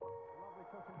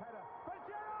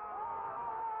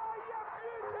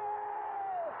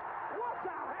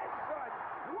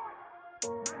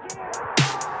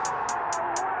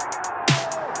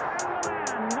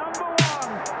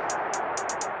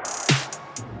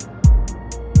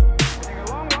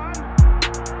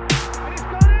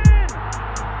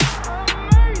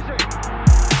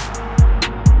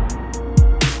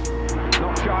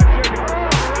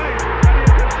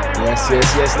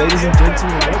Yes, ladies and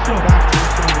gentlemen, welcome back to the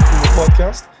Stronger Football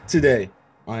Podcast. Today,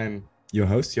 I'm your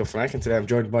host, your Frank, and today I'm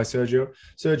joined by Sergio.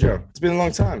 Sergio, it's been a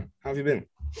long time. How have you been?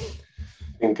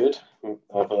 Been good.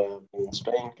 I've been in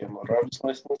Spain, getting my driver's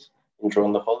license,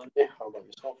 enjoying the holiday. How about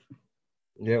yourself?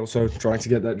 Yeah, also trying to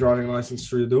get that driving license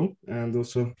through the door and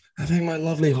also having my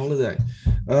lovely holiday.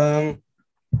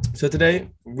 So today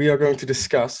we are going to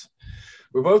discuss,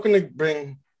 we're both going to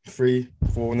bring 3-4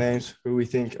 names who we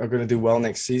think are going to do well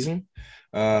next season,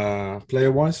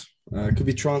 player-wise. Could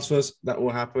be transfers that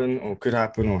will happen or could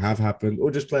happen or have happened,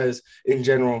 or just players in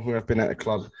general who have been at the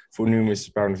club for numerous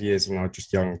amount of years and are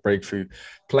just young breakthrough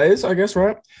players, I guess,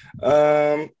 right?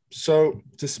 So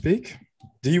to speak,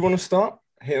 do you want to start?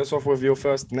 Hit us off with your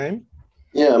first name.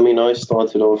 Yeah, I mean, I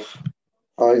started off.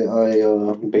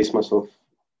 I based myself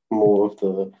more of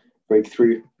the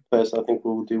breakthrough players I think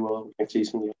will do well next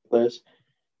season, the young players.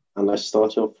 And I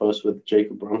started off first with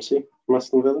Jacob Ramsey from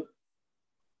Aston Villa.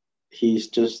 He's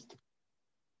just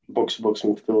box-to-box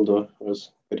midfielder, as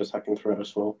a good attacking threat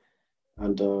as well.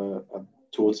 And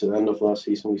towards the end of last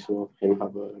season, we saw him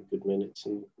have good minutes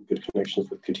and good connections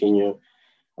with Coutinho.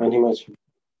 And he managed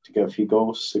to get a few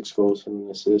goals, 6 goals and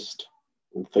an assist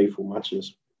in faithful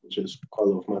matches, which is quite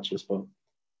a lot of matches. But,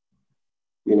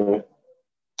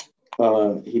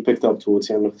 he picked up towards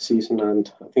the end of the season,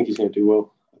 and I think he's going to do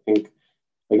well. I think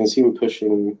I can see him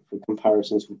pushing for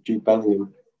comparisons with Jude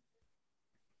Bellingham.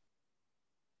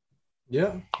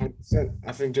 Yeah, 100%.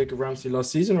 I think Jacob Ramsey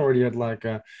last season already had like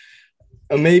a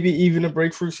maybe even a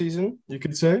breakthrough season, you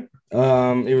could say. He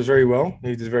was very well.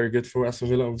 He did very good for Aston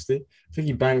Villa, obviously. I think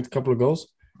he banged a couple of goals.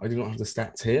 I do not have the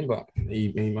stats here, but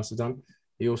he must have done.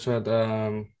 He also had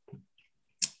a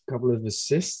couple of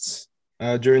assists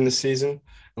during the season.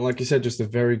 And like you said, just a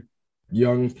very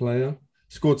young player.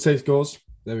 Scored 6 goals.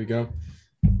 There we go.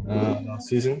 Last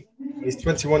season. He's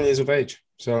 21 years of age.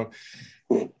 So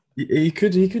he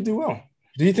could do well.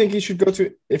 Do you think he should go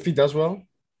to, if he does well,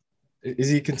 is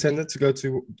he contender to go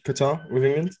to Qatar with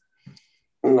England?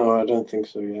 No, I don't think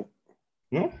so yet.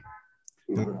 No?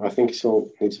 No, I think he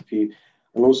still needs a few.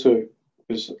 And also,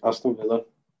 because Aston Villa,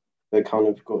 they kind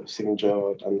of got a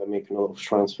signature and they're making a lot of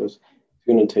transfers. It's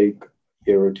going to take a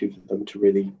year or two for them to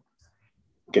really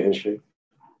get in shape.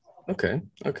 Okay.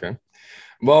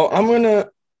 Well, I'm going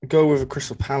to go with a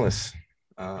Crystal Palace.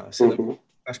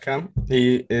 Cam.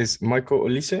 He is Michael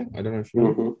Olise. I don't know if you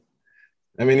know.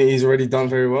 Mm-hmm. I mean, he's already done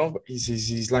very well, but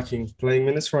he's lacking playing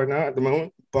minutes right now at the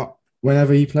moment. But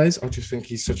whenever he plays, I just think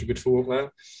he's such a good football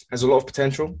player. Has a lot of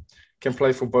potential. Can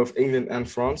play for both England and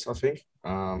France, I think.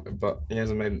 But he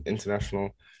hasn't made an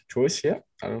international choice yet,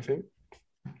 I don't think.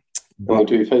 But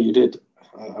to be fair, you did.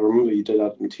 I remember you did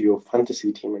add him to your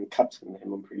fantasy team and captained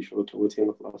him, I'm pretty sure, towards the end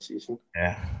of last season.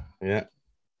 Yeah.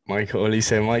 Michael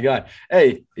Olise, my guy.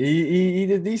 Hey, he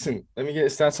did decent. Let me get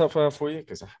his stats up for you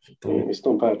because it's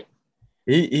not bad.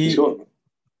 He's got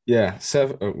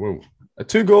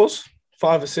 2 goals,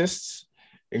 5 assists.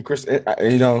 In Chris,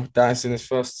 that's in his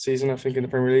first season, I think, in the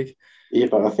Premier League. Yeah,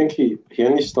 but I think he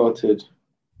only started.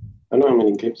 I don't know how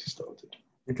many games he started.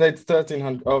 He played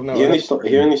 1,300. Oh no, he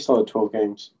only started 12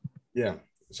 games. Yeah,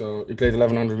 so he played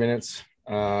 1,100 minutes.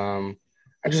 And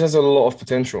just has a lot of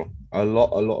potential. A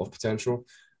lot of potential.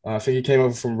 I think he came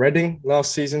over from Reading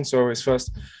last season, so his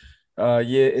first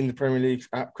year in the Premier League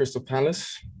at Crystal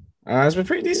Palace. It's been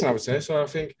pretty decent, I would say. So I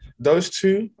think those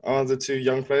two are the 2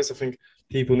 young players I think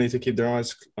people need to keep their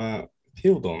eyes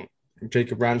peeled on.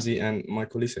 Jacob Ramsey and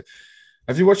Michael Olise.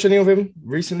 Have you watched any of him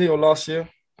recently or last year?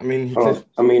 I mean,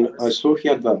 I saw he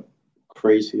had that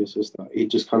crazy assist that he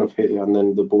just kind of hit it and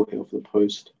then the ball hit off the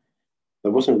post.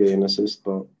 That wasn't really an assist,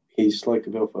 but he's like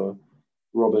a bit of a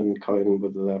Robin Keane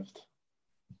with the left.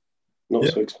 Not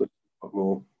so explicit, but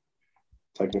more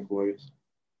technical, I guess.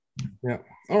 Yeah.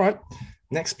 All right.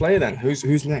 Next player then.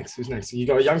 Who's next? You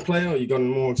got a young player or you got a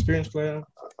more experienced player?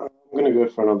 I'm going to go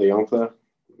for another young player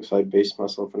because I based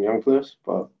myself on young players.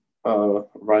 But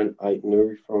Ryan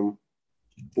Aït-Nouri from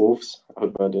Wolves. I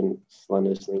hope I didn't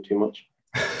slander his name too much.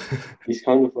 He's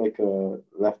kind of like a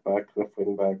left back, left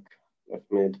wing back,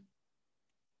 left mid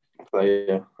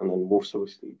player. And then Wolves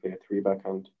obviously play a 3-back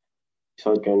and he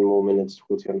started getting more minutes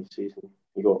towards the end of the season.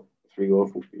 He got 3 goal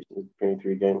contributions in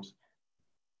 23 games.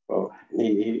 Well,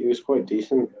 he was quite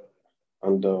decent.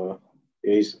 And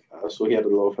I saw he had a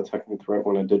lot of attacking threat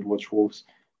when I did watch Wolves,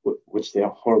 which they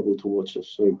are horrible to watch.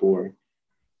 It's so boring.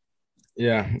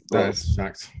 Yeah, that's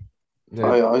fact.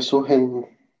 I saw him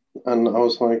and I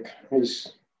was like, he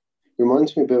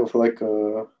reminds me a bit of like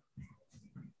a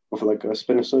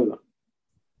Spinazzola.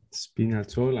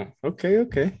 Spinazzola.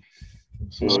 Okay.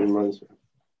 So it reminds me.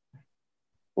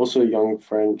 Also young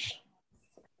French.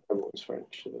 everyone's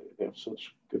French. So they have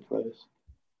such good players.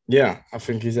 Yeah, I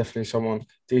think he's definitely someone.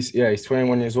 He's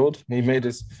 21 years old. He made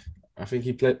his, I think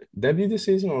he played debut this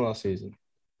season or last season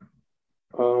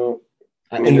Uh,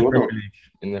 I in mean, he the went Premier on. League.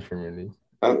 In the Premier League.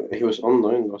 He was on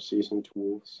loan last season to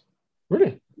Wolves.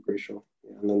 Really? I'm pretty sure.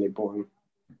 Yeah, and then they bought him.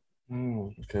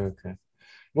 Oh, okay.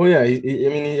 Well, yeah. I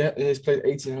mean, he's played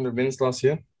 1,800 minutes last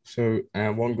year. So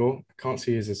one goal. I can't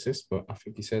see his assist, but I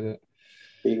think he said it.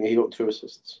 He got 2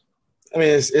 assists. I mean,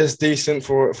 it's decent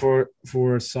for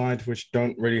a side which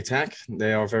don't really attack.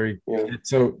 They are very Yeah.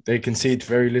 so they concede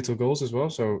very little goals as well.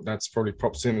 So that's probably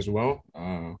props to him as well.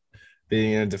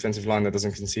 Being in a defensive line that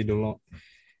doesn't concede a lot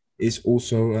is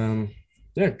also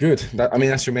yeah, good. That I mean,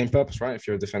 that's your main purpose, right? If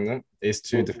you're a defender, is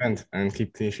to defend and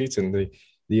keep clean sheets, and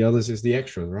the others is the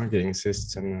extras, right? Getting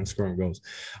assists and scoring goals.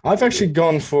 I've actually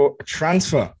gone for a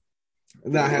transfer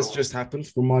that has just happened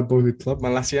from my boyhood club,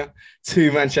 Malasia,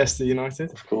 to Manchester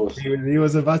United. Of course. He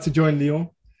was about to join Lyon,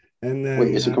 and then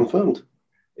Wait, is it confirmed?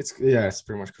 it's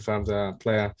pretty much confirmed.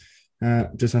 Player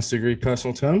just has to agree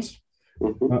personal terms.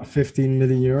 Mm-hmm. About 15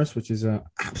 million euros, which is an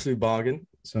absolute bargain.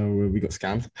 So we got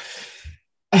scammed.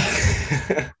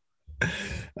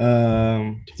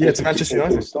 To Manchester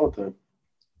United. Start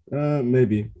though.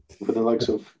 Maybe. With the likes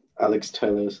of Alex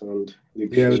Telles and Luke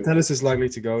Yeah, Shaw. Telles is likely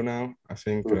to go now, I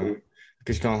think,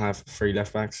 because you can't have 3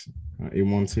 left backs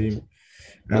in one team.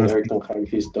 And Erik ten Hag,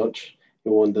 he's Dutch. He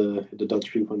won the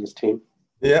Dutch people on his team.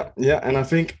 Yeah, and I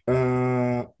think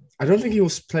I don't think he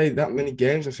will play that many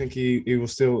games. I think he will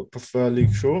still prefer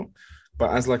Luke Shaw,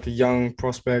 but as like a young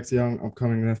prospect, young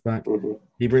upcoming left back,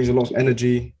 he brings a lot of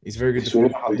energy. He's very good. You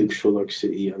know how Luke Shaw likes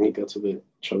City, and he gets a bit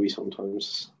chubby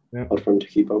sometimes. Yeah, hard for him to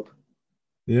keep up.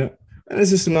 Yeah, and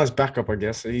it's just a nice backup, I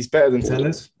guess. He's better than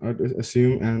Telles, I'd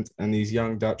assume, and he's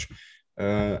young Dutch.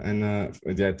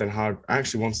 Ten Hag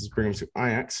actually wanted to bring him to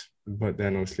Ajax, but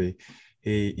then obviously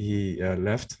he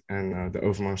left, and the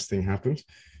Overmars thing happened.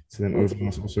 So then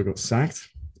Overmars also got sacked.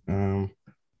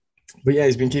 But yeah,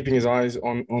 he's been keeping his eyes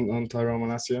on Tyrone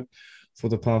Malacia for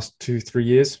the past 2-3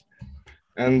 years.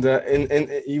 And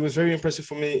he was very impressive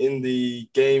for me in the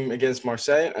game against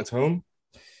Marseille at home,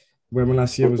 where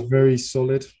Malacia was very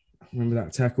solid. Remember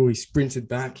that tackle? He sprinted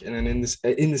back, and then in the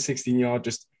 16-yard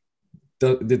just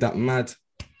did that mad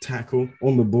tackle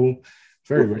on the ball.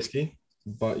 Very risky,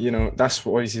 but that's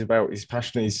what he's about. He's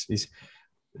passionate. He's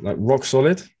like rock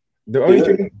solid. The only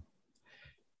thing,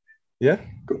 yeah.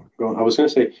 Go on. I was gonna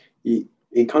say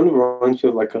he kind of reminds you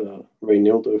of like a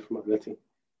Reynaldo from Atleti.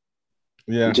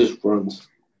 Yeah, he just runs.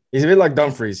 He's a bit like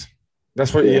Dumfries.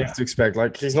 That's what you have to expect.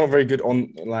 Like, he's not very good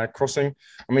on like crossing.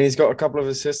 I mean, he's got a couple of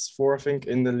assists I think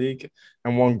in the league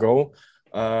and 1 goal.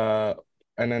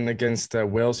 And then against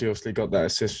Wales, he obviously got that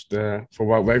assist for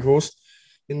Wout Weghorst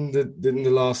in the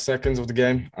last seconds of the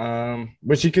game,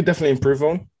 which he could definitely improve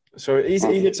on. So he's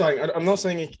exciting. I'm not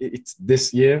saying it's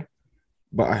this year,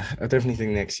 but I definitely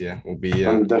think next year will be.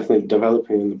 I'm definitely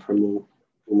developing in the Prem will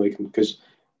make him, because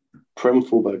Prem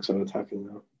fullbacks are attacking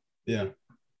now. Yeah.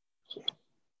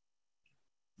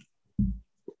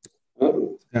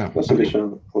 That's a good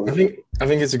shout. I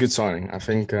think it's a good signing. I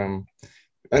think, and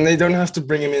they don't have to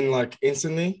bring him in like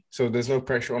instantly, so there's no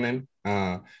pressure on him.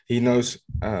 He knows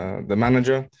the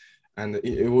manager, and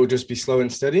it will just be slow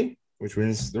and steady, which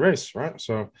wins the race, right?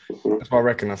 So that's why I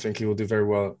reckon. I think he will do very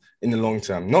well in the long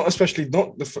term. Not the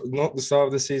start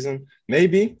of the season.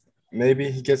 Maybe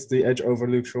he gets the edge over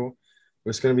Luke Shaw. But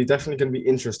it's definitely going to be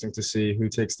interesting to see who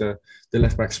takes the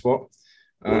left back spot.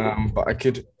 But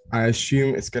I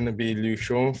assume it's going to be Luke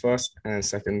Shaw first and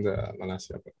second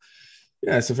Malacia. But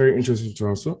yeah, it's a very interesting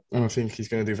transfer, and I think he's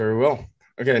going to do very well.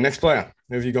 Okay, next player.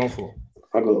 Who have you gone for?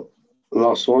 I got the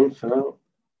last one for now,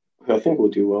 who I think will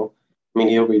do well. I mean,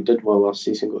 he already did well last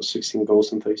season, got 16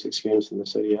 goals in 36 games in the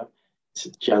Serie A. It's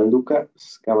Gianluca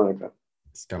Scamacca.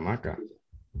 Scamacca.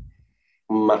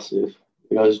 Massive.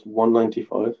 The guy's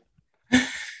 195.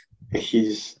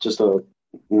 He's just a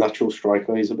natural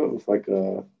striker. He's a bit of like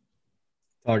a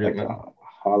target like man.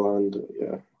 Haaland,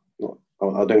 yeah.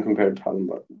 I don't compare him to Haaland,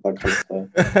 but that kind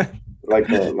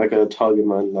of like a target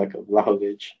man, like a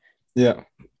Vlahovic. Yeah.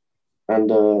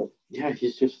 And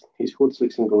he's scored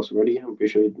 16 goals already. I'm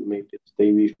pretty sure he made his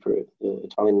debut for the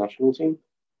Italian national team.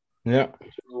 Yeah.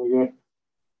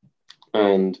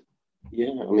 And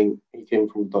yeah, I mean, he came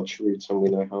from Dutch roots, and we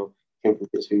know how he came from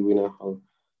PSV. We know how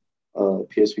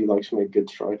PSV likes to make good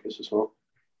strikers as well.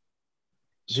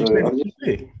 So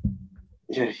he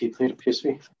played at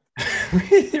PSV.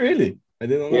 Really? I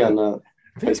didn't know. Yeah, that. no.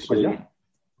 I think he's quite young.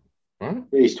 Right?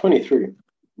 Yeah, he's 23,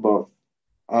 but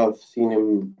I've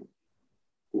seen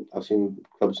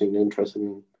clubs being interested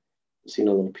in, seen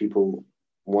a lot of people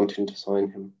wanting to sign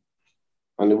him.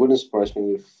 And it wouldn't surprise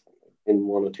me if in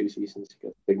 1 or 2 seasons he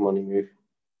gets a big money move.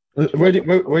 Where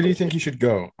do you think he should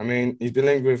go? I mean, he's been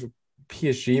linked with a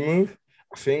PSG move,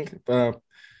 I think, but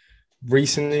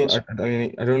recently, I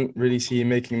mean, I don't really see him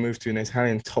making a move to an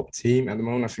Italian top team at the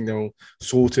moment. I think they're all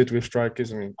sorted with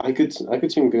strikers. I mean, I could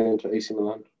see him going to AC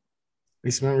Milan.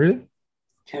 AC Milan, really?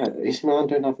 Yeah, AC Milan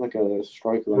don't have like a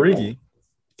striker like Origi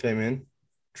came in.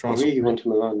 that. Origi went to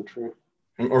Milan, true.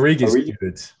 And Origi's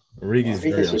good.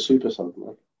 Origi's a super sub,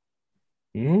 man.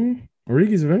 No,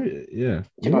 Origi's very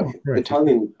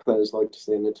Italian players like to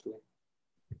stay in Italy.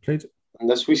 Played.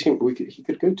 Unless he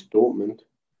could go to Dortmund,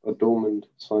 or Dortmund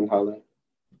signed Halle.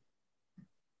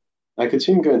 I could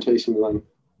see him going to AC Milan.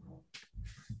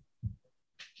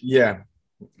 Yeah.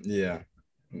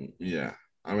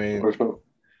 I mean, or if not,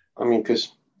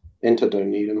 because Inter don't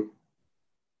need him.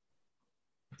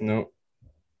 No.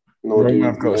 Roma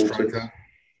have got a striker.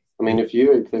 I mean, if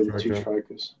you play with 2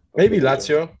 strikers, maybe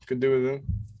Lazio could do with him.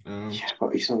 Yeah,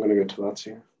 but he's not going to go to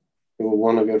Lazio. He will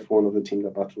want to go for one of the team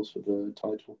that battles for the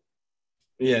title.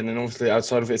 Yeah, and then obviously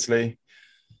outside of Italy,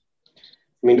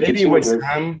 I mean, maybe West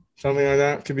Ham, something like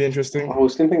that could be interesting. I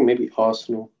was thinking maybe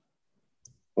Arsenal.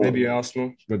 Maybe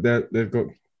Arsenal, but they've got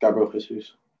Gabriel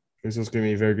Jesus. This is going to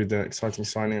be a very good, exciting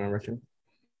signing, I reckon.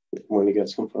 When he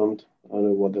gets confirmed, I don't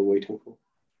know what they're waiting for.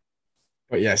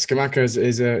 But yeah, Scamacca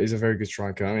is a very good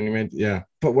striker. I mean,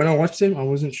 but when I watched him, I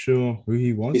wasn't sure who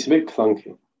he was. He's a bit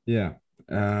clunky. Yeah,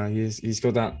 he's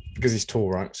got that because he's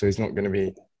tall, right? So he's not going to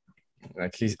be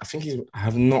like I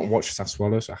have not watched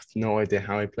Sassuolo, so I have no idea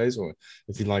how he plays, or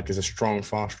if he is a strong,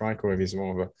 fast striker, or if he's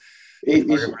more of a.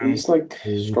 He's like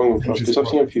strong and fast. Because I've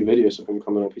seen a few videos of him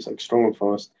coming up. He's like strong and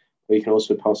fast, but he can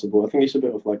also pass the ball. I think he's a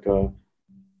bit of like a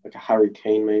Harry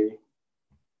Kane, maybe.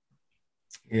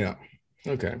 Yeah.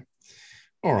 Okay.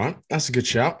 All right. That's a good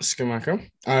shout, Scamacca.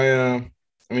 I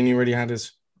mean, he already had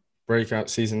his breakout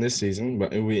season this season,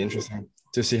 but it'll be interesting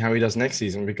to see how he does next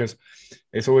season because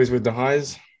it's always with the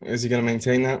highs. Is he going to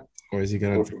maintain that, or is he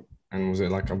going to? And was it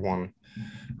like a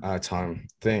one-time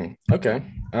thing? Okay.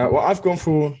 Well, I've gone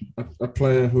for a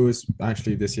player who has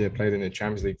actually this year played in the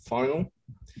Champions League final.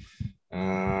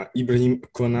 Ibrahim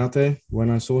Konate.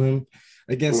 When I saw him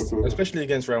especially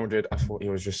against Real Madrid, I thought he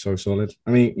was just so solid.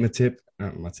 I mean, Matip,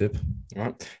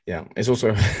 right? Yeah, it's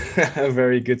also a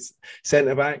very good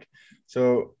centre back.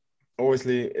 So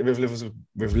obviously,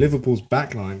 with Liverpool's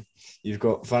backline, you've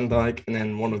got Van Dijk and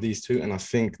then one of these two, and I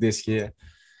think this year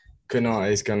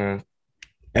Konate is gonna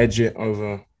edge it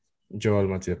over Joel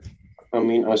Matip. I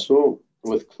mean, I saw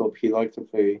with Klopp he liked to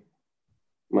play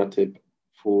Matip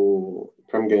for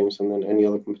Prem games, and then any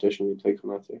other competition you play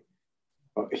Konate.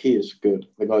 But he is good.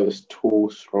 The guy is tall,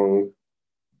 strong,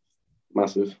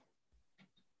 massive.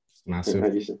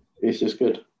 He's just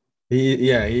good.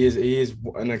 He is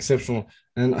an exceptional,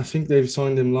 and I think they've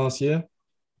signed him last year.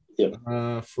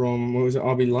 Yeah. From what was it,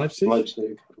 RB Leipzig?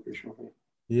 Leipzig, I'm pretty sure.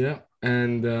 Yeah,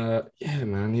 and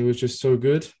man, he was just so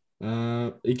good.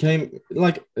 He came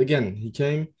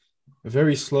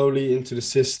very slowly into the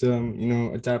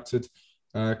system. Adapted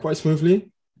quite smoothly.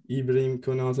 Ibrahim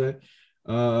Konate.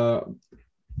 But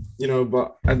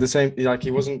at the same,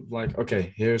 he wasn't like,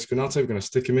 okay, here's Konate, we're gonna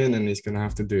stick him in, and he's gonna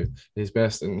have to do his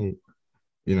best, and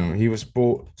he was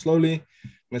brought slowly.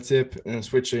 Matip and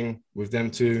switching with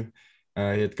them too.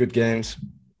 He had good games.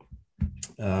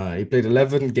 He played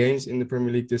 11 games in the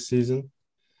Premier League this season.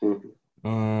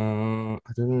 I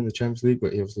don't know in the Champions League,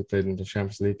 but he obviously played in the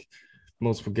Champions League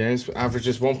multiple games.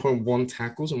 Averages 1.1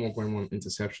 tackles and 1.1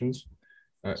 interceptions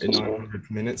in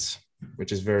 900 minutes,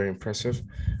 which is very impressive.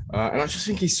 And I just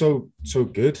think he's so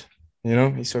good.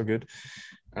 He's so good.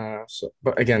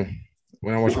 But again,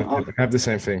 when I watch Matip, I have the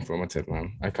same thing for Matip,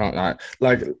 man.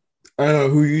 I don't know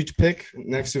who you'd pick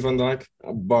next to Van Dijk,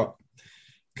 but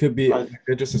could be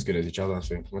they're just as good as each other, I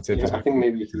think. Matip I think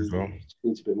maybe he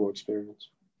needs a bit more experience.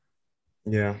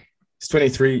 Yeah. He's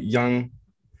 23, young.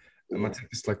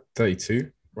 Matip is like 32,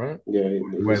 right? Yeah,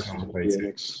 he's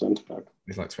next centre back.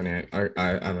 He's like 28. I don't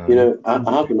know. I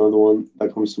have another one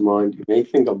that comes to mind. You may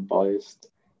think I'm biased.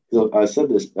 I say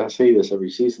this every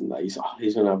season that he's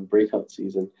going to have a breakout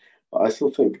season. But I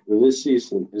still think that this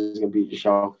season is going to be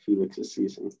João Felix's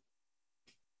season.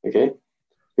 Okay?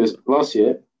 Because last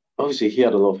year, obviously, he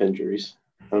had a lot of injuries.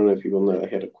 I don't know if people know that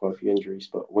he had quite a few injuries.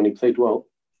 But when he played well,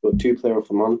 he got 2 Player of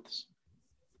the Months.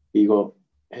 He got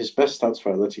his best stats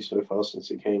for Atleti so far since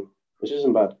he came, which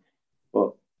isn't bad.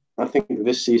 But I think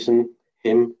this season,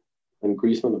 him and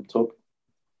Griezmann up top,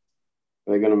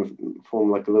 they're going to form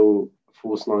like a little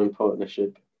false nine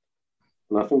partnership.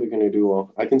 And I think they're going to do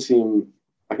well. I can see him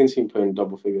playing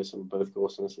double figures on both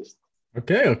goals and assists.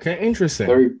 Okay, interesting.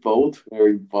 Very bold,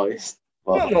 very biased.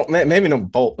 But Maybe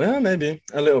not bolt. Yeah, maybe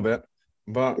a little bit.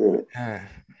 But yeah,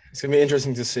 it's gonna be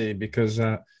interesting to see because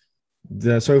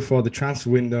so far the transfer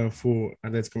window for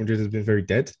Atletico Madrid has been very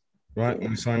dead, right? yeah.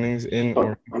 No signings in But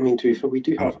or I mean, to be fair, we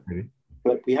do have out really.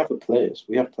 like we have the players.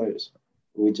 We have players.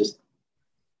 We just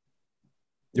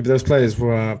Yeah, but those players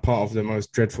were part of the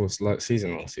most dreadful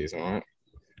season last season, right?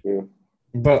 yeah.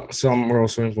 But some were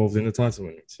also involved in the title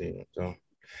winning season. So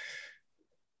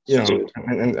So good.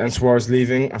 and Suarez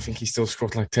leaving, I think he still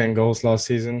scored like 10 goals last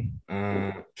season.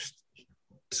 Just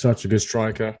such a good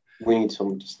striker. We need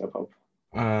someone to step up.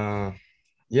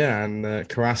 Yeah, and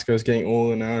Carrasco's getting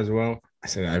older now as well. I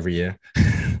say that every year,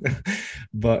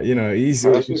 but he's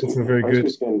also very good.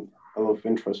 Carrasco's getting a lot of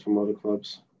interest from other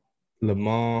clubs.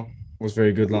 Lamar was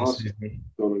very good last Lamar's season.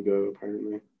 gonna go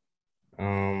apparently.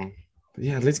 But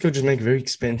yeah, let's go just make very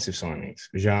expensive signings.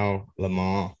 Zhao,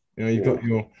 Lamar. You've got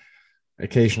your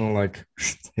occasional like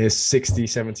here's 60,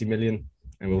 70 million,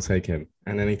 and we'll take him.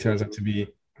 And then he turns out to be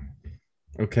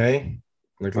okay.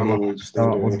 Like Lamar at the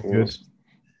start wasn't good. Else.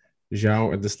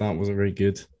 Zhao at the start wasn't very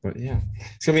good, but yeah,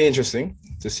 it's gonna be interesting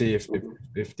to see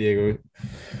if Diego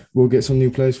will get some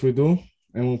new players for the door,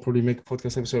 and we'll probably make a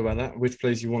podcast episode about that. Which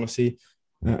players you want to see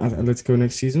at Atletico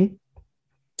next season?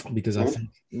 Because I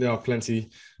think there are plenty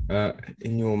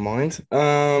in your mind.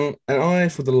 And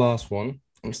for the last one,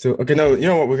 I'm still okay. No, you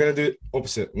know what? We're gonna do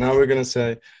opposite. Now we're gonna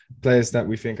say players that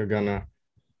we think are gonna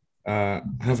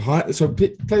have players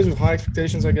with high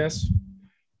expectations, I guess.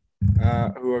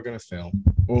 Who are going to fail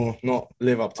or not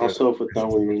live up to I'll start with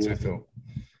Darwin Nunez.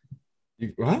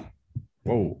 What?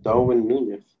 Whoa. Darwin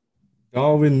Nunez.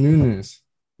 Darwin Nunez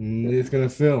is going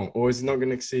to fail, or is he not going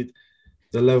to exceed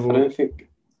the level? I don't think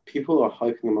people are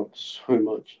hyping him up so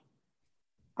much.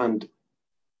 And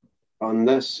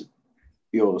unless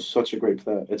you're such a great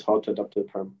player, it's hard to adapt to the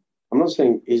Prem. I'm not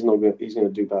saying he's going to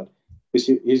do bad. He's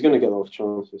going to get a lot of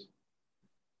chances.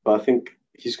 But I think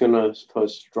he's going to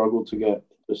struggle to get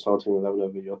the starting 11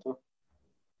 over Jota.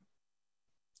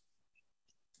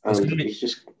 And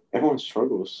everyone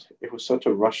struggles. It was such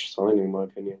a rush signing, in my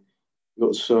opinion. We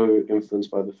got so influenced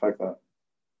by the fact that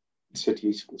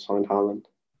City signed Haaland.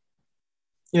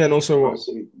 Yeah, and also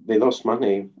they lost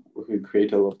Mane, who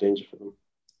created a lot of danger for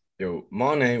them.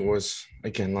 Mane was,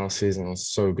 again, last season was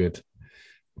so good.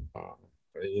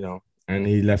 And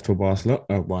he left for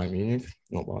Bayern Munich,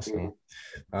 not Barcelona.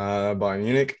 Bayern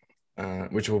Munich.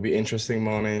 Which will be interesting.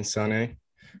 Mane and Sané,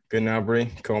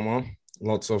 Gnabry, Coman,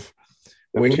 lots of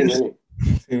wingers.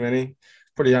 Too many.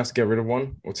 Probably has to get rid of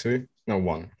one or two. No,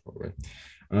 one probably.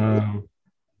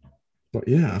 But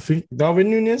yeah, I think Darwin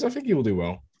Nunez. I think he will do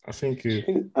well. I think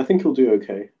he'll do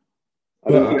okay. I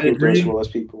don't think he'll do as well as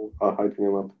people are hyping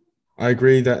him up. I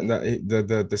agree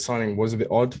that the signing was a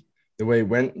bit odd the way it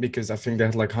went because I think they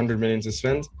had like 100 million to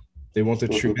spend. They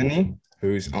wanted Tchouaméni,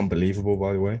 who's unbelievable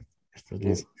by the way. I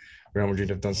think Real Madrid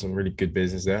have done some really good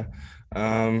business there.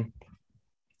 And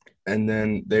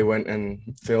then they went and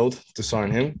failed to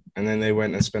sign him. And then they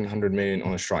went and spent 100 million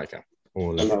on a striker.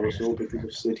 And that was all because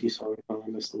of City signing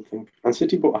Haaland, I still think. And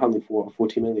City bought Haaland for what,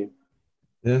 40 million?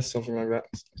 Yeah, something like that.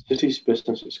 City's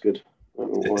business is good.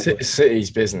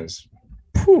 City's business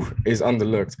is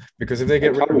underlooked because if they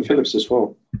get Calvin Phillips as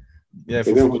well. Yeah,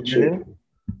 for 40 million.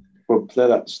 For a player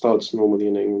that starts normally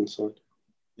in England side.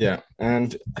 Yeah,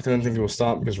 and I don't think he will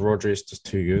start because Rodri is just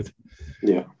too good.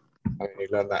 Yeah. He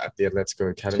learned that at the Atletico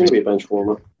Academy. He's going to be a bench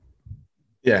warmer.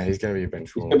 Yeah, he's going to be a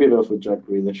bench warmer. He's going to be a bit of Jack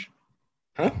Grealish.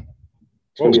 Huh?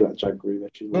 It's going to be like Jack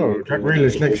Grealish. No, Jack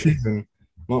Grealish next season.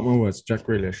 Mark my words, Jack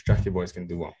Grealish, Jackie Boy is going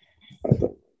to do well.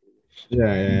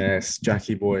 Yes,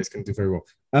 Jackie Boy is going to do very well.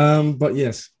 But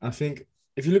yes, I think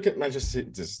if you look at Manchester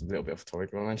City, just a little bit off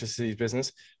topic, but Manchester City's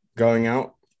business, going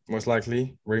out, most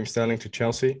likely, Raheem Sterling to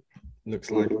Chelsea.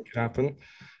 Looks like it could happen.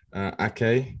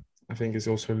 Ake, I think, is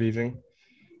also leaving.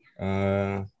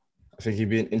 I think he'd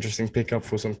be an interesting pickup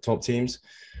for some top teams.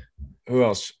 Who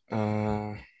else?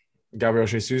 Gabriel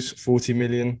Jesus, 40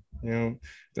 million.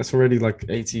 That's already like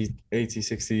 80,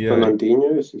 60.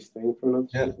 Fernandinho, is he staying for another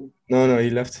season? No,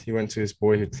 he left. He went to his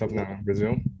boyhood club now in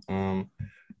Brazil.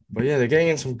 But yeah, they're getting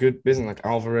in some good business, like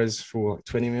Alvarez for like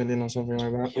 20 million or something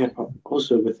like that. Yeah, but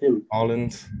also with him.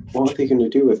 Haaland. What are they going to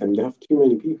do with him? They have too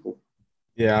many people.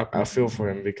 Yeah, I feel for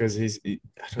him because I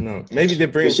don't know. Maybe they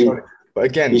bring him, but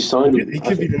again, he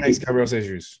could be the next Gabriel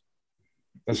Jesus.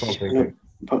 That's what I'm thinking.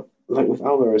 But like with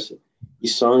Alvarez, he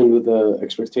signed with the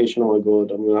expectation, oh my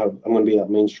God, I'm gonna be that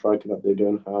main striker that they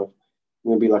don't have. I'm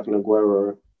gonna be like an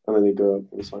Aguero, and then they go up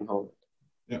and sign Haaland.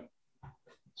 Yeah.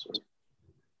 So.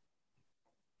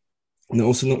 And they're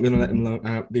also not gonna let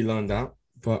him be loaned out,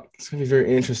 but it's gonna be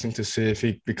very interesting to see if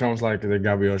he becomes like the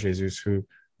Gabriel Jesus who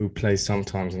who plays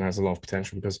sometimes and has a lot of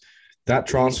potential because that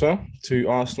transfer to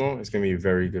Arsenal is going to be a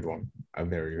very good one, a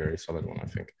very, very solid one, I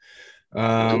think.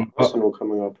 Arsenal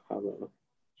coming up have a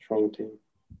strong team.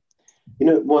 You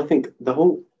know, well, I think the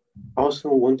whole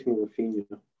Arsenal wanting Rafinha,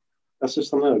 that's just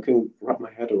something I couldn't wrap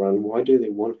my head around. Why do they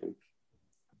want him?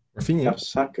 They Rafinha, have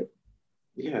Saka.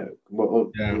 Yeah,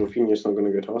 well, yeah, Rafinha's not going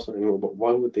to go to Arsenal anymore, but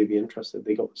why would they be interested?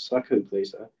 They got Saka who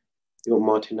plays there. They got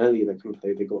Martinelli that can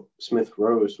play. They got Smith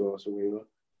Rowe as well as a winger.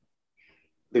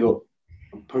 They got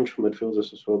a bunch of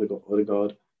midfielders as well. They got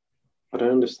Odegaard. I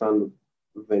don't understand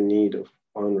the need of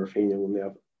buying Rafinha when they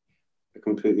have a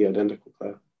completely identical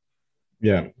player.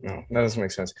 yeah, no, that doesn't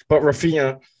make sense. But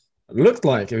Rafinha looked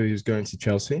like he was going to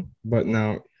Chelsea, but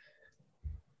now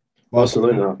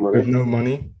Barcelona Barcelona have with money. no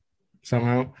money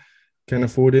somehow can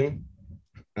afford him.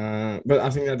 But I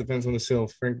think that depends on the sale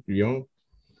of Frank de Jong.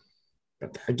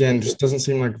 But again, just doesn't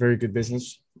seem like very good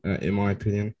business, in my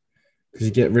opinion, because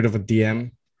you get rid of a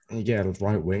DM and you get a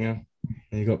right winger,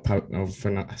 and you got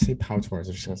I say Pau Torres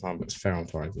every single time, but it's Ferran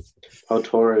Torres. Pau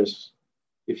Torres,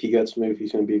 if he gets moved,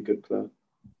 he's going to be a good player.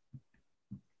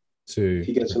 If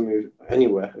he gets a move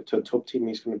anywhere to a top team,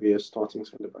 he's going to be a starting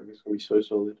centre back. He's going to be so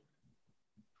solid.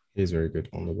 He's very good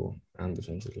on the ball and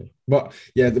defensively. But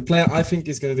yeah, the player I think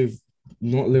is going to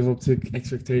not live up to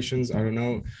expectations. I don't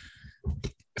know.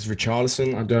 It's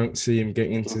Richarlison. I don't see him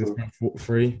getting into the front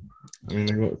three. I mean,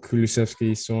 they've got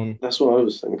Kulusevski, Son. That's what I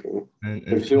was thinking. And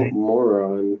They've still got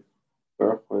Mora and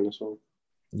Bergwijn as well.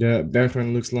 Yeah,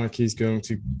 Bergwijn looks like he's going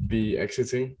to be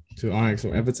exiting to Ajax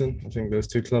or Everton. I think those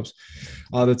two clubs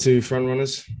are the two front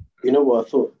runners. You know what I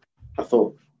thought? I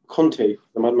thought Conte,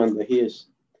 the madman that he is,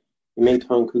 he made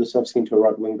turn Kulusevski into a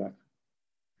right wing back.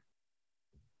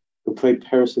 He played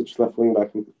Perisic left wing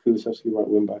back and Kulusevski right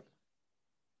wing back.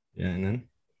 Yeah, and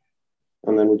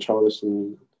then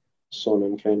Richarlison, Son,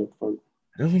 and Kane up front.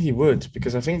 I don't think he would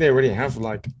because I think they already have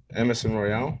like Emerson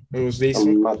Royale, who was decent,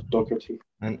 and Matt Doherty,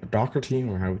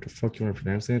 or how the fuck you want to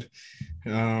pronounce it.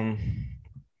 And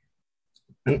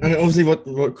obviously what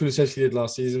Kulusevski did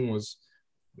last season was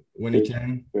when he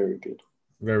came, very good,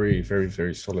 very, very,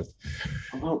 very solid.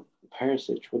 How about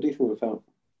Perisic? What do you think of that?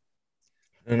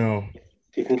 I don't know.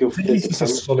 Do you think he'll fit? He's just a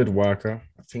solid worker.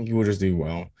 I think he will just do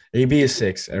well. He'd be a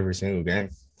 6 every single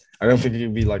game. I don't think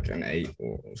he'd be like an 8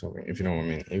 or something, if you know what I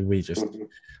mean. He'd be just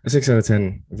a 6 out of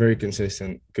 10, very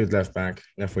consistent, good left back,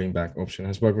 left wing back option.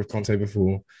 Has worked with Conte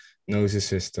before, knows his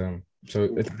system. So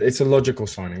it's a logical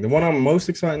signing. The one I'm most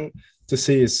excited to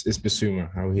see is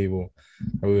Bissouma, how he will.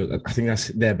 I think that's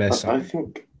their best. I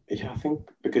think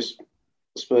because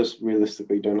Spurs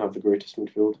realistically don't have the greatest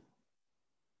midfield.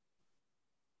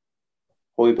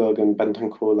 Højbjerg and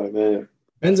Bentancur, like they're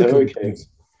okay.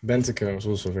 Bentancur was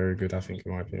also very good, I think,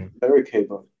 in my opinion. They're okay,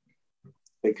 but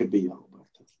they could be better.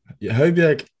 Yeah,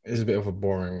 Højbjerg is a bit of a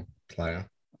boring player,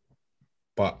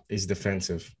 but he's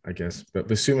defensive, I guess. But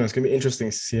Bissouma, it's going to be interesting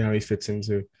to see how he fits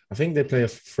into. I think they play a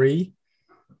 3-5.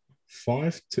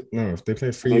 No, they play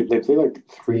a 3. They play like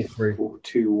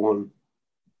 3-4-2-1.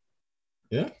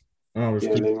 Yeah. Oh,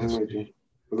 yeah, they normally do.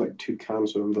 With like 2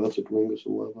 cams or inverted wingers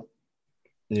or whatever.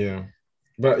 Yeah.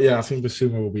 But yeah, I think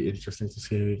Bissouma will be interesting to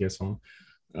see how he gets on.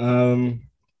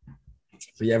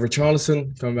 But yeah,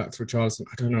 Richarlison, coming back to Richarlison,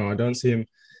 I don't know. I don't see him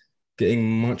getting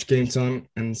much game time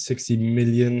and 60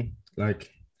 million.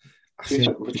 Like,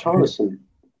 Richarlison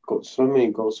got so many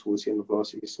goals towards the end of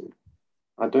last season.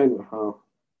 I don't know how.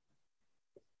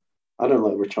 I don't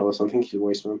like Richarlison. I think he's a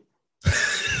waste man.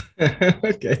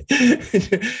 Okay.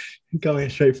 Going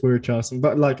straight for Richarlison.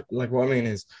 But like what I mean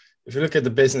is, if you look at the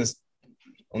business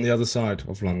on the other side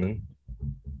of London,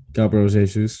 Gabriel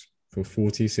Jesus for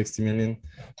 40, 60 million.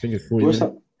 I think it's 40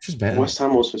 million, which is better. West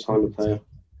Ham also signed a player.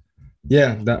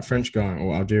 Yeah, that French guy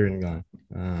or Algerian guy.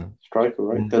 Striker,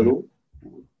 right? Delort?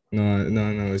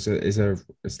 No.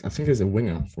 I think it's a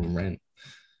winger from Rennes.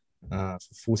 For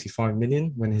 45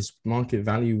 million when his market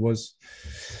value was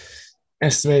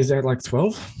estimated at like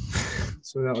 12.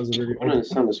 So that was a really. I don't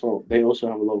understand as well. They also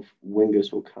have a lot of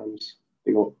wingers or cams.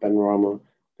 They got Ben Rama.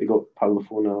 They got Pablo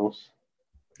Fornals.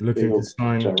 Looking to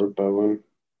sign Jared Bowen.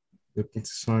 Looking to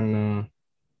sign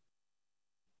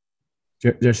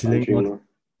Jesse Lingard.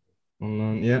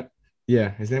 Yeah.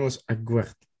 His name was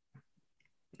Aguert.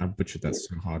 I butchered that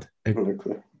so hard.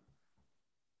 Aguert?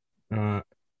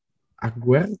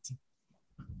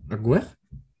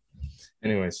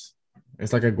 Anyways,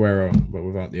 it's like Aguero, but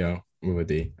without the O, with a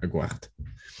D. Aguert.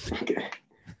 Okay.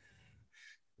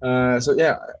 So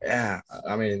yeah.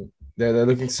 I mean, they're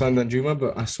looking to sign Danjuma,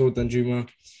 but I saw Danjuma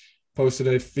posted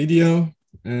a video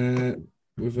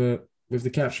with the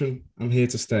caption, "I'm here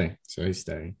to stay." So he's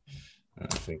staying. I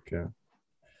think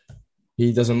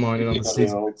He doesn't mind another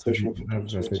season. Villarreal pushing for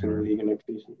Champions League next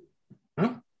season.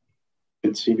 Huh?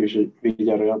 Could see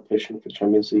Villarreal pushing for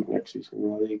Champions League next season in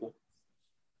La Liga.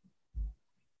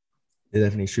 They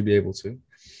definitely should be able to.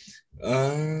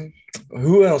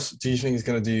 Who else do you think is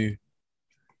going to do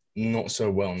not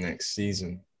so well next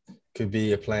season? Could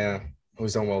be a player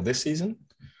who's done well this season,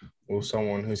 or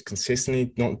someone who's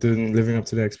consistently not living up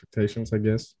to their expectations, I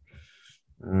guess.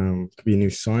 Could be a new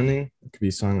signing. It could be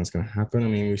a signing that's going to happen. I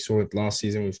mean, we saw it last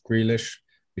season with Grealish.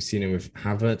 We've seen it with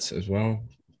Havertz as well.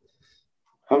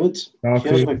 Havertz?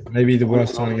 Lukaku, maybe the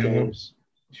worst signing ever.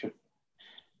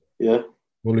 Yeah.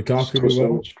 Will Lukaku do so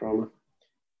well? much drama.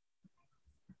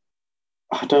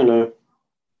 I don't know.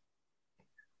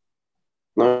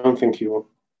 No, I don't think he will.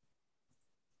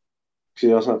 Because he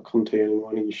doesn't have Conte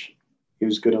anymore. He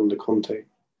was good under Conte.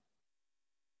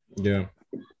 Yeah.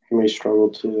 He may struggle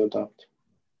to adapt.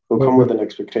 He'll come with an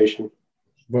expectation.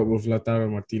 But with Lautaro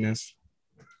Martinez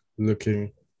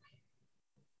linking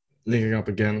up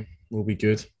again will be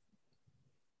good.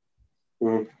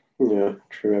 Yeah,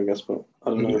 true, I guess, but I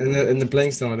don't know. In the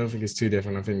playing style, I don't think it's too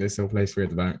different. I think they still play three at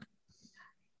the back.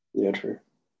 Yeah, true.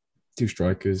 Two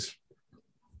strikers.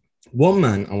 One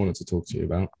man I wanted to talk to you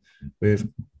about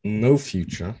with no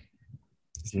future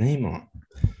is Neymar.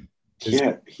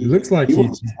 Yeah, he looks like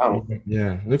he's out.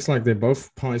 Yeah, looks like they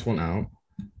both parties want out.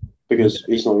 Because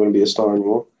he's not going to be a star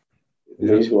anymore.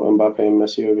 Yeah. He's got Mbappe and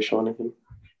Messi overshining him.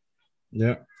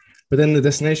 Yeah. But then the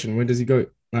destination, where does he go?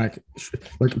 Like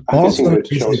Barcelona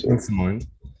comes to mind.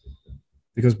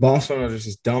 Because Barcelona is just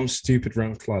this dumb, stupid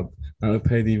round club that will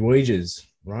pay the wages,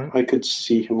 right? I could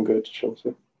see him go to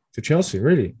Chelsea. To Chelsea,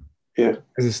 really? Yeah.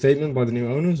 As a statement by the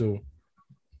new owners, or?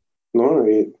 No,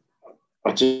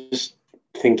 I just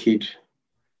think he'd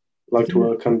like to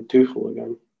work on Tuchel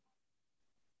again.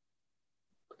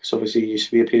 Because obviously he used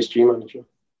to be a PSG manager.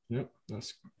 Yep,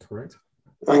 that's correct.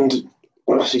 And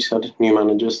as you said, new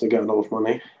managers, they get a lot of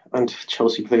money. And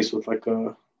Chelsea plays with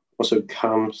also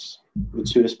Cam's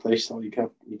gratuitous play style. You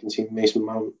can see Mason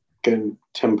Mount getting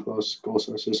 10 plus goals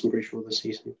and assists, I'm pretty sure, this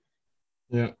season.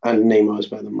 Yeah. And Neymar is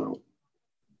better than Mount.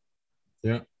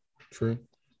 Yeah, true.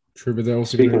 But they're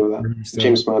also speaking of that,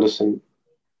 James Maddison,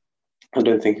 I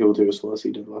don't think he will do as well as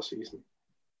he did last season.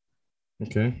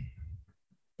 Okay.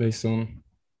 Based on?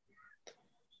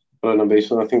 I don't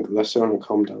know, I think Leicester are going to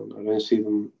calm down. I don't see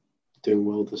them doing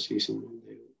well this season.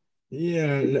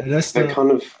 Yeah, Leicester they're kind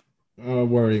of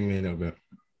worrying me a little bit.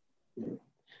 Yeah.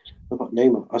 About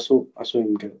Neymar, I saw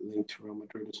him get linked to Real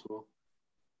Madrid as well.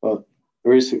 But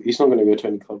he's not going to go to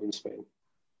any club in Spain.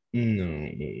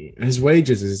 No, his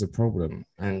wages is a problem,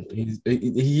 and he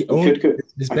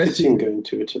could see him going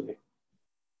to Italy.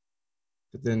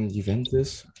 But then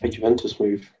Juventus. A Juventus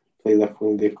move, play left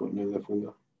wing. They've got no left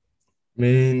winger. I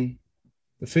mean,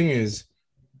 the thing is,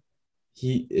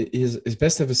 his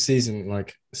best ever season,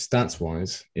 like stats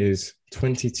wise, is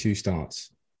 22 starts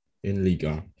in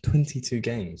Liga, 22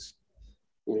 games,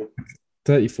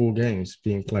 34 games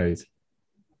being played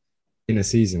in a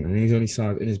season, and he's only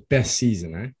started in his best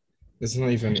season. It's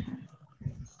not even.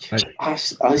 I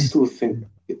still think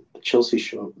Chelsea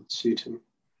shot would suit him.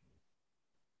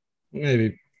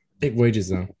 Maybe big wages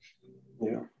though.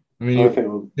 Yeah. I mean, I think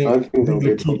that'll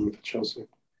be a problem for Chelsea.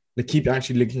 They keep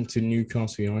actually linking to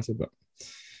Newcastle United, but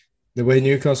the way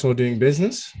Newcastle are doing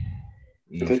business,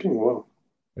 they're doing well.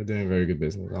 They're doing very good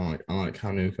business. I like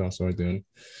how Newcastle are doing.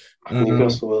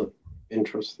 Newcastle are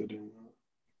interested in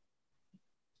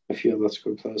a few other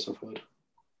good players, I've heard.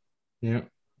 Yeah.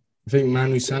 I think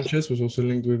Manu Sanchez was also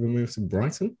linked with a move to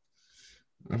Brighton.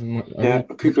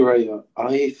 Cucurella.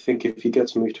 I think if he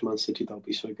gets moved to Man City, that'll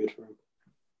be so good for him.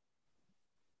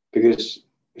 Because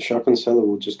Xhaka and Salah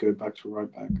will just go back to right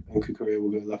back, and Cucurella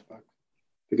will go left back.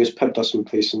 Because Pep doesn't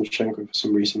play Zinchenko for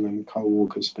some reason, and Kyle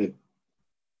Walker's bit.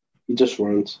 He just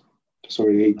runs. Doesn't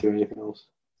really do anything else.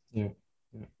 Yeah.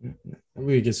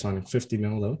 We get signing 50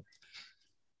 mil though.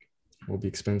 Will be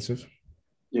expensive.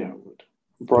 Yeah, it would.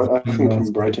 I think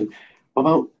from Brighton. What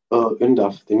about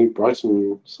Undaf, the new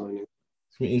Brighton signing?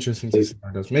 It's going to be interesting to see how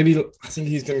he does. Maybe I think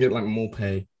he's going to get more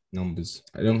pay numbers.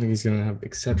 I don't think he's going to have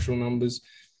exceptional numbers.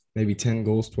 Maybe 10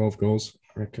 goals, 12 goals,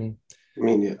 I reckon. I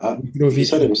mean, he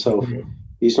said it himself.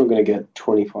 He's not going to get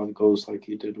 25 goals like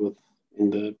he did in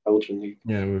the Belgian league.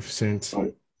 Yeah, with Saint.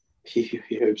 But he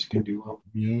hopes he can do well.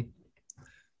 Yeah.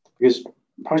 Because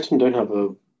Brighton don't have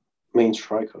a main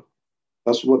striker.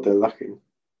 That's what they're lacking.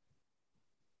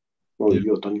 Well, you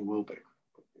got Danny Welbeck.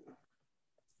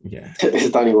 Yeah. It's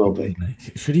Danny Welbeck.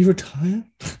 Should he retire?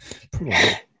 Probably.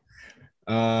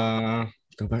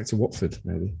 Go back to Watford,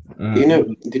 maybe.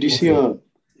 Did you see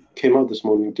came out this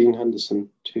morning, Dean Henderson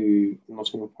to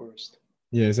Nottingham Forest?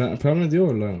 Yeah, is that a permanent deal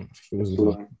or loan? I think it was a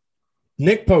loan. So,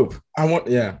 Nick Pope.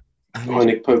 Yeah. I mean,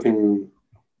 Nick Pope in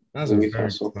that's a very good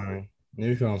Newcastle. signing.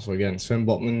 Newcastle again. Sven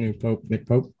Botman, Nick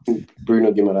Pope.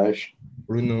 Bruno Guimaraes.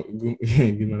 Bruno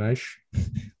Guimaraes.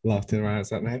 Laughed in right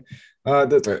that name.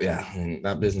 Yeah, I mean,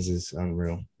 that business is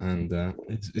unreal. And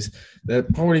they're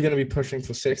probably going to be pushing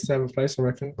for 6th, 7th place, I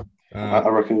reckon. I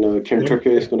reckon Kieran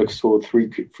Trippier is going to score three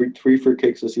free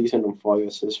kicks a season and 5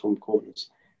 assists from corners.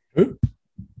 Who?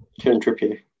 Kieran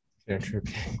Trippier. Kieran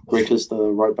Trippier. Greatest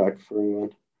right back for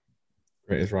England.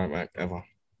 Greatest right back ever.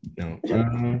 No.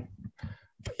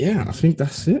 But yeah, I think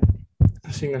that's it.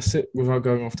 Without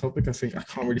going off topic, I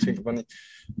can't really think of any.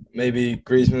 Maybe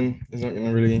Griezmann is not going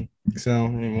to really excel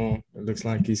anymore. It looks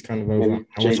like he's kind of over. Maybe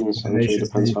Jadon Sancho,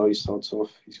 depends how he starts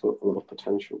off. He's got a lot of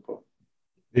potential, but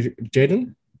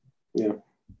Jadon? Yeah.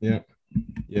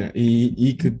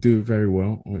 He could do very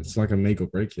well. It's like a make or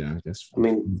break, I guess. I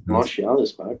mean, Martial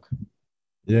is back.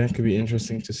 Yeah, it could be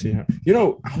interesting to see how.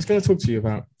 I was going to talk to you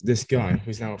about this guy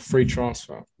who's now a free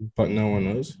transfer, but no one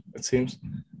knows. It seems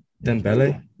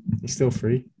Dembele. He's still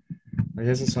free. He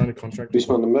hasn't signed a contract. Who's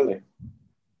not Dembele?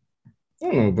 I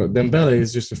don't know, but Dembele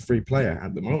is just a free player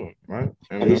at the moment, right?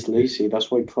 And he's lazy. That's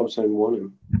why clubs don't want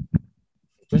him.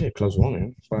 Plenty of clubs want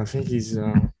him, but I think his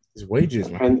wages,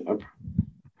 man.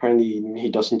 Apparently, he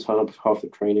doesn't turn up for half the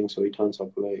training, so he turns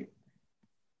up late.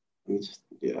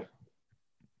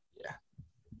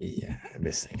 Yeah, a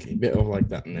bit of like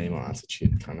that Neymar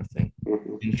attitude kind of thing.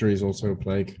 Mm-hmm. Injuries also a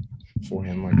plague for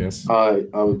him, I guess. I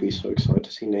would be so excited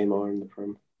to see Neymar in the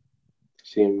Prem.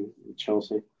 See him at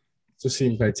Chelsea. To see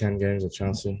him play 10 games at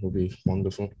Chelsea will be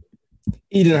wonderful.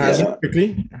 Eden Hazard,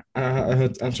 quickly. I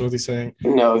heard Ancelotti saying...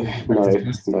 No,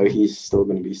 he's still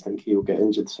going to be stinky. He'll get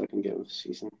injured the second game of the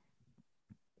season.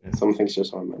 Yeah. Some things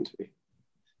just aren't meant to be.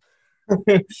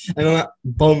 And on that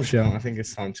bombshell, I think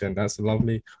it's time to end. That's a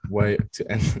lovely way to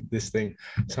end this thing.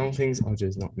 Some things are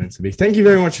just not meant to be. Thank you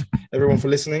very much, everyone, for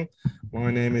listening.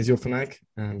 My name is Yofanak,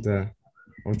 and I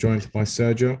was joined by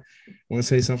Sergio. Want to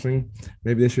say something?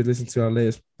 Maybe they should listen to our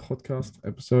latest podcast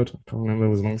episode. I can't remember. It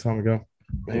was a long time ago.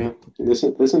 Maybe. Yeah,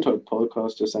 listen to our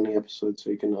podcast, just any episode, so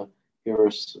you can hear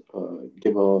us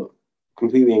give our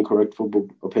completely incorrect football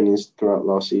opinions throughout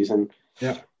last season.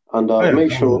 Yeah. And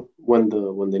make sure when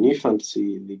the new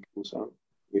fantasy league comes out,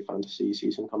 new fantasy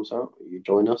season comes out, you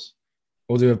join us.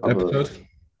 We'll do an episode.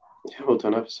 We'll do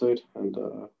an episode, and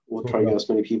we'll try and get as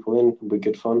many people in. It'll be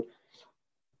good fun.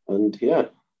 And yeah.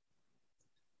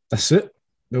 That's it.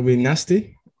 It'll be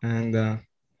nasty. And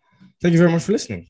thank you very much for listening.